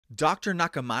Dr.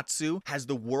 Nakamatsu has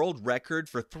the world record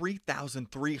for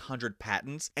 3,300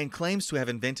 patents and claims to have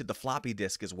invented the floppy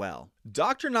disk as well.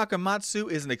 Dr. Nakamatsu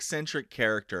is an eccentric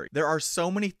character. There are so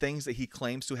many things that he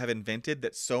claims to have invented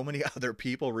that so many other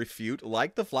people refute,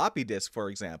 like the floppy disk,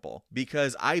 for example,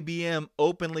 because IBM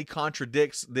openly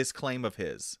contradicts this claim of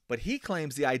his. But he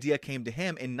claims the idea came to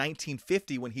him in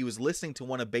 1950 when he was listening to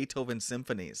one of Beethoven's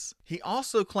symphonies. He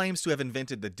also claims to have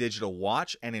invented the digital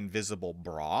watch and invisible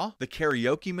bra, the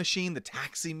karaoke machine, the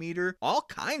taximeter, all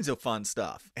kinds of fun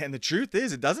stuff. And the truth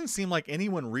is, it doesn't seem like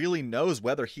anyone really knows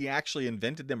whether he actually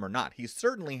invented them or not. He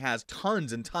certainly has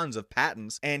tons and tons of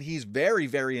patents, and he's very,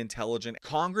 very intelligent.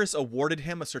 Congress awarded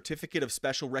him a certificate of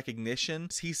special recognition.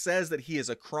 He says that he is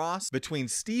a cross between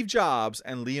Steve Jobs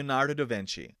and Leonardo da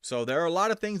Vinci. So there are a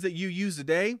lot of things that you use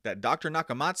today that Dr.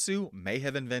 Nakamatsu may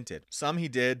have invented. Some he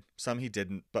did, some he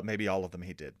didn't, but maybe all of them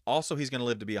he did. Also, he's going to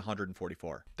live to be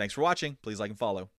 144. Thanks for watching. Please like and follow.